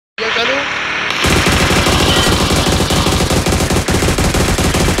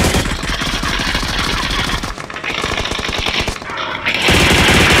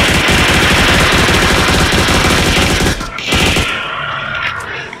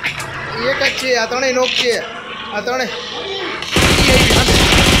एक ज छे आ त्रणेय नोक छे आ त्रणेय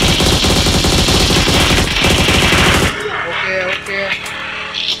ओके ओके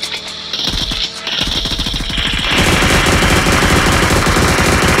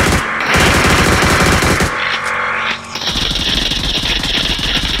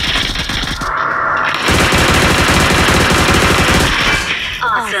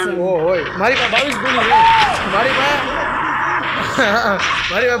ओ होय मारी पा 22 गोली है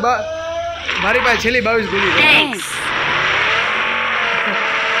मारी पा छेली 22 गोली है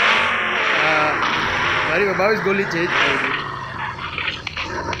मारी पा 22 गोली छे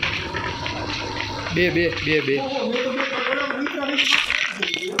बे बे बे बे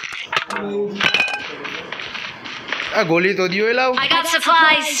आ गोली तो दियो लाव आई गॉट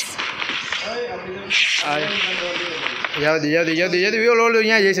सप्लाइज जाओ दियो लो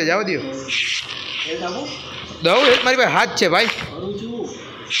यहाँ जैसे जाओ दियो दो मारी भाई हाथ है भाई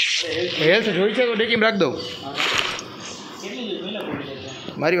हेल्थ જોઈ છે તો ડેકીમ રાખ દઉં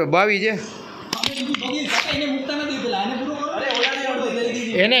મારી ભાઈ 22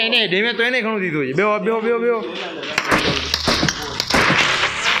 છે એને ડેમેજ તો એને ઘણું દીધું છે બેહો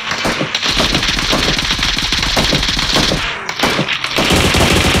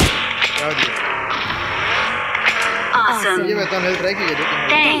awesome ये बता हेल्थ राखी है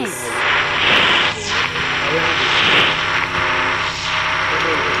थैंक्स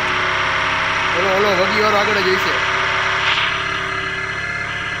ओलो वगी और आगे जैसे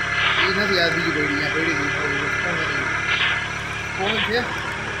ये नहीं यार बीजी पड़ी यहाँ पड़ी कौन थे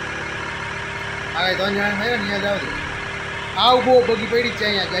आगे तो जान है नहीं जाओ आओ वो बगी पड़ी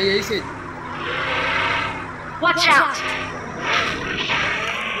चाहिए चाहिए ऐसे वॉच आउट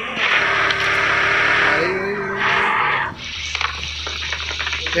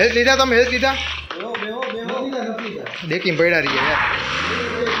हेल्थ लीधा तुम हेल्थ लीधा देखी पड़ा रही है यार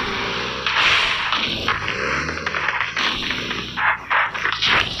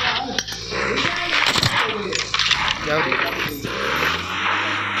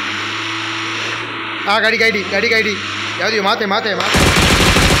हाँ गाड़ी जाओ दियो माथे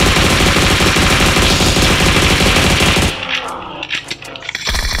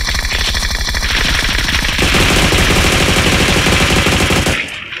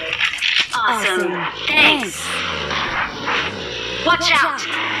awesome thanks watch out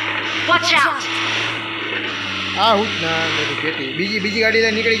हाँ हूँ ना बेटी बीजी गाड़ी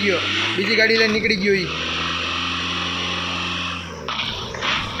ले निकली गयो ही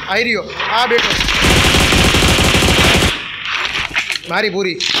आई रही हो आ बेटो मारी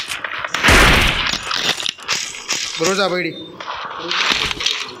पूरी भरोसा पड़ी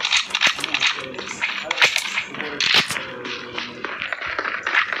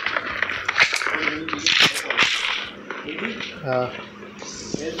हाँ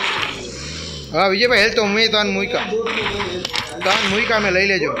हाँ विजय भाई हेल्थ तो मैं तान मुई का में लई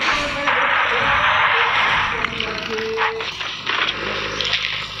लेजो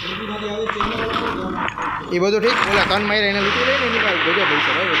ये બધું ठीक बोला कान मारी એને લૂટી લે ને એની પાસે ગજો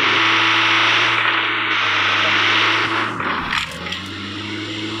પૈસા ભાઈ બધું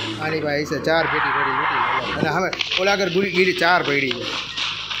આની ભાઈ છે 4 પેટી પડી લૂટી અને હવે ઓલા આગળ ગીરી 4 પડી છે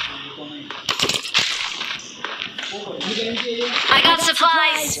I got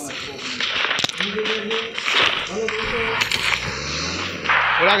supplies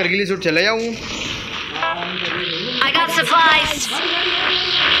ઓલા આગળ ગીલી સૂટ છે લઈ આવું I got supplies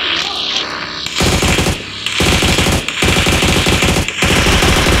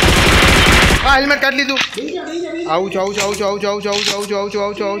हाँ हेलमेट काट लीधु आऊ छू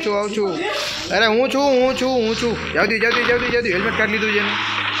अरे हूँ छू जाओ दी हेलमेट काट लीधु जेने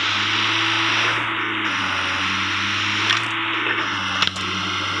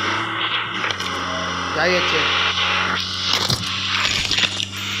जाए छे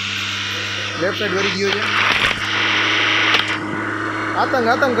लेफ्ट साइड वरी गयो छे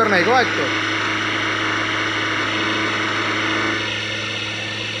आतंक कर नाख्यो आज तो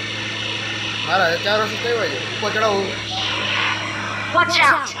मारा 4 वर्ष कई वाजे ऊपर चढ़ाओ watch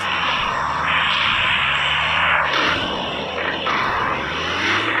out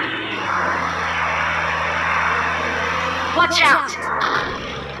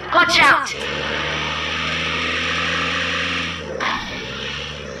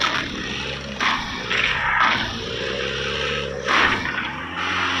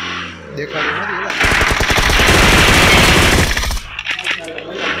देखा नहीं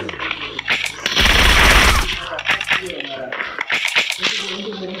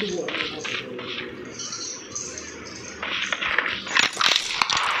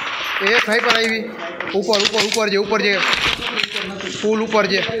स्नाइपर आई ऊपर जे फूल ऊपर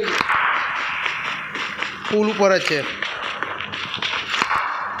जे પુલ ઉપર જ છે.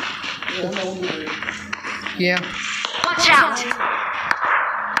 ક્યાં? Watch out!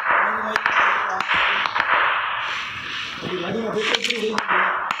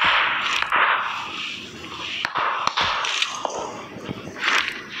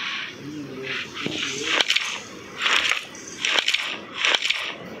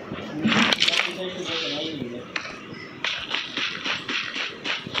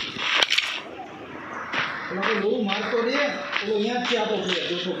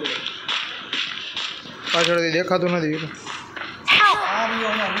 પાછળથી દેખાતું નથી.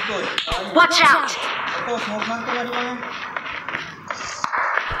 Watch out!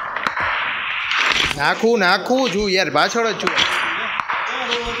 નાખું છું યાર, પાછળ જ છું.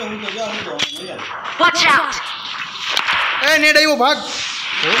 Watch out! એ નેટ આવ્યો, ભાગ.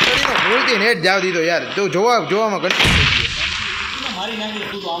 ભૂલથી નેટ જાવ દીધો યાર. તું જોવામાં કન્ફ્યુઝ થઈ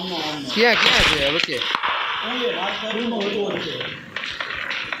ગયો. ક્યાં છે હવે? કે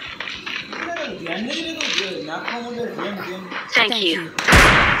Thank you.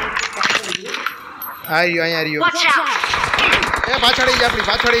 અહીંયા રહ્યો. Watch out! એ પાછળ જ આપણી,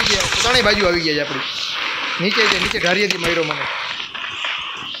 પાછળ જ ત્રણેય બાજુ આવી ગયા છે આપણી. નીચે ઢારીએથી માર્યો મને.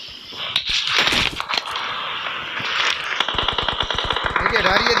 નીચે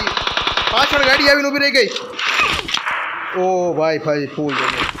ઢારીએથી પાછળ ગાડી આવીને ઊભી રહી ગઈ. ઓ ભાઈ ફૂલ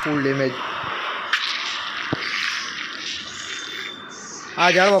ડેમેજ. આ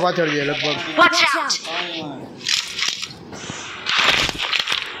ઝાડવા પાછળ છે લગભગ. Watch out!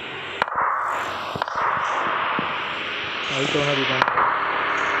 હાલતો નથી પણ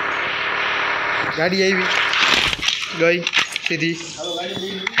ગાડી આવી ગઈ સીધી.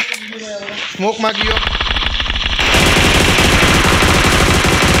 સ્મોકમાં ગયો.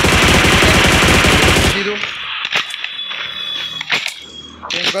 સીધું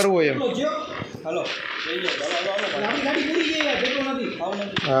એમ કરવું એમ.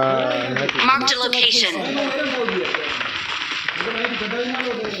 Marked a location.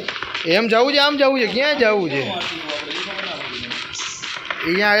 એમ જવું છે, આમ જવું છે, ક્યાં જવું છે?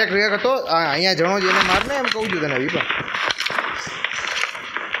 અહીંયા એક રેક હતો, અહીંયા જણો જ એને મારને, એમ કહું છું તને વિપા.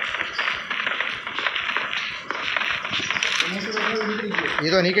 એ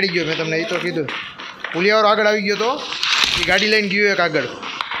તો નીકળી ગયો, મેં તમને એ તો કીધું. પુલિયાવાળો આગળ આવી ગયો તો એ ગાડી લઈને ગયો એક આગળ.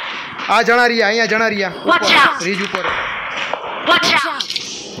 આ જણા રહ્યા, અહીંયા જણા રહ્યા બ્રિજ ઉપર. Watch out!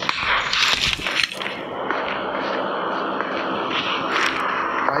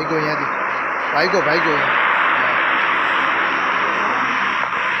 ભાઈગો અહીંયાથી, ભાઈગો.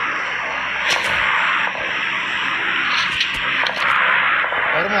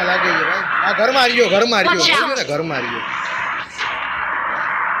 ઘરમાં લાગે છે ભાઈ. આ ઘરમાં રહ્યો ને ઘરમાં રહ્યો.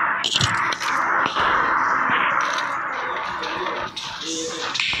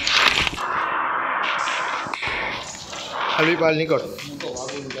 હલવી પાલ નીકળ.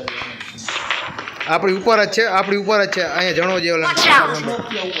 આપણી ઉપર જ છે, અહીંયા જણો જે ઓલા.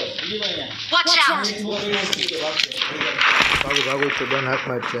 ભાગો છે, ગન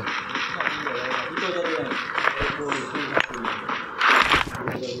હાથમાં જ છે.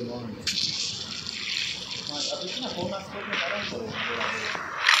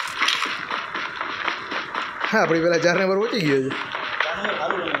 આપણી પેલા 4 નંબર પહોંચી ગયો છે.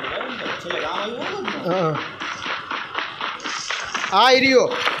 હા આ એરિયો.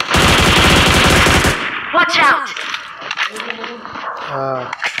 હા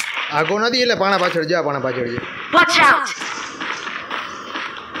આગો નથી એટલે પાણા પાછળ જા.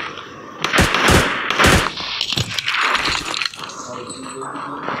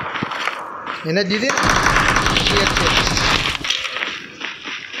 એને જ દીધી.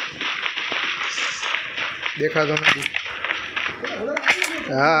 દેખાતો નથી.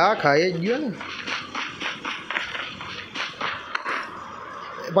 હા ખાઈ જ ગયો ને.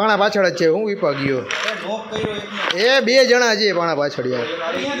 પાણા પાછળ જ છે. હું વિપા ગયો. એ 2 જણા છે પાણા પાછળ યાર.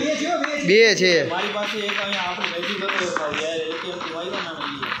 2 છે.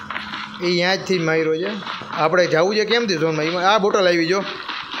 એ અહીંયા જ થી માર્યો છે. આપણે જવું છે કેમથી ઝોનમાં? આ બોટલ આવી જો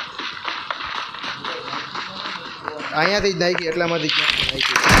અહીંયાથી જ નાખી, એટલામાંથી જ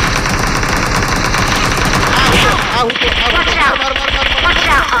નાખી.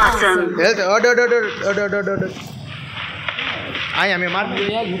 હેલ્થ અડ અહીંયા મેં મારી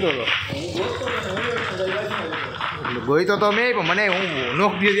દીધો હતો. ગોઈ તો મેં પણ મને હું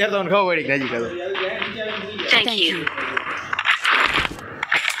નોક દીધો ત્યારે તમને ખબર પડી ગાજી કરો. Thank you.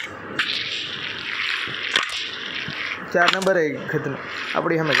 ચાર નંબર ખતમ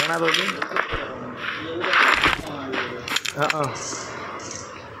આપણી સામે જણાતો છે. હા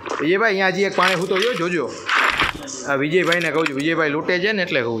વિજયભાઈ અહીંયા હજી એક પાણી હું તો જોજો. આ વિજયભાઈને કહું છું, વિજયભાઈ લૂંટે છે ને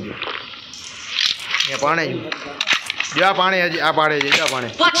એટલે કહું છું. અહીંયા પાણે જો આ પાણે હજી આ પાડે છે આ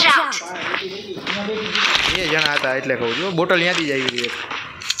પાણે Watch out! 2 જણા હતા એટલે કહું છું બોટલ ત્યાંથી જ આવી હતી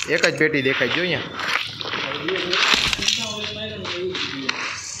એક જ પેટી દેખાય જો અહીંયા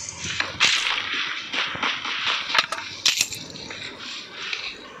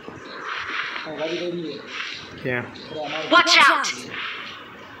ક્યાં Watch out!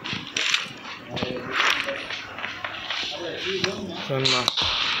 સોનમાં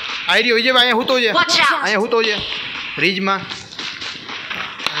આવી રહ્યો વિજય અહીંયા હૂતો છે Watch out! અહીંયા હૂતો છે રીજમાં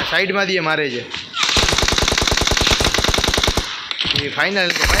સાઈડમાંથી મારે છે એ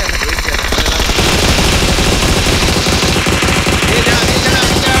ફાઇનલ તો ભાઈ અમે જોઈ ગયા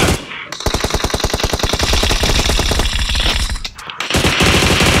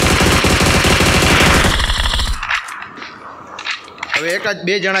હવે એક જ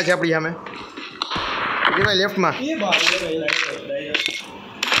 2 જણા છે આપણી સામે ભાઈ લેફ્ટમાં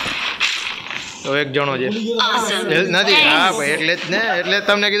તો એક જણો છે Awesome. નથી હા ભાઈ એટલે જ ને એટલે જ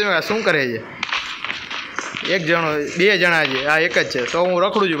તમને કીધું કે શું કરે છે એક જણો 2 જણા છે આ એક જ છે તો હું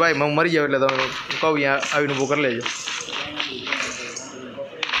રખડું છું ભાઈ હું મરી જાઉં એટલે તમે કહું અહીંયા આવીને ઊભું કરી લેજો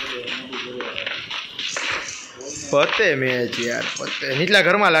પતે મેચ યાર પતે નીચલા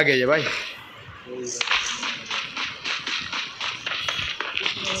ઘરમાં લાગે છે ભાઈ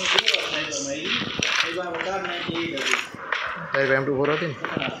તારી એમ 24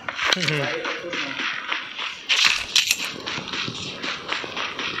 હતી ને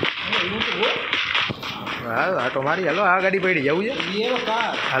હા આટો મારી હાલો આ ગાડી પડી જવું છે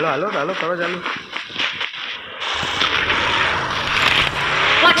હાલો હાલો હાલો કરો ચાલુ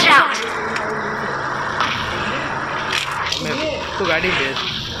Watch out! તું ગાડી બેસ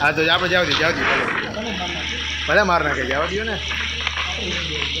હા તો આપણે જાવ ભલે ભલે માર નાખે જવા દો ને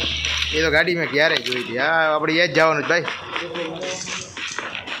એ તો ગાડી મેં ક્યારેય જોઈ હતી હા આપણે એ જ જવાનું જ ભાઈ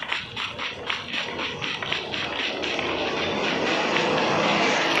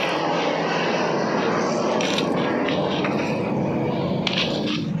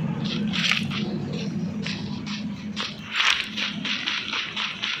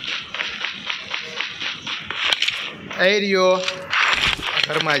આવી રહ્યો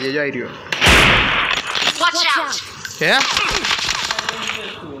ઘરમાં જ આવી રહ્યો Watch out! હે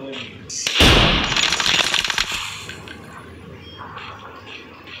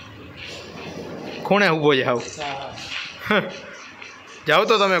ખૂણે ઊભો છે હાવ જાઓ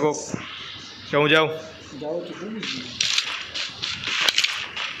તો તમે કોક કે હું જાઉં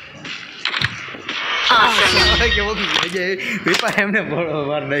Awesome. કેવો પીપા એમને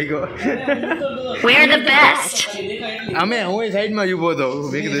વાર નહીં ગયો We're the best. અમે હું સાઈડમાં જ ઊભો હતો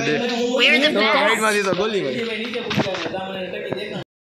મેં કીધું We're the best. સાઈડમાંથી તો ગોલી ભાઈ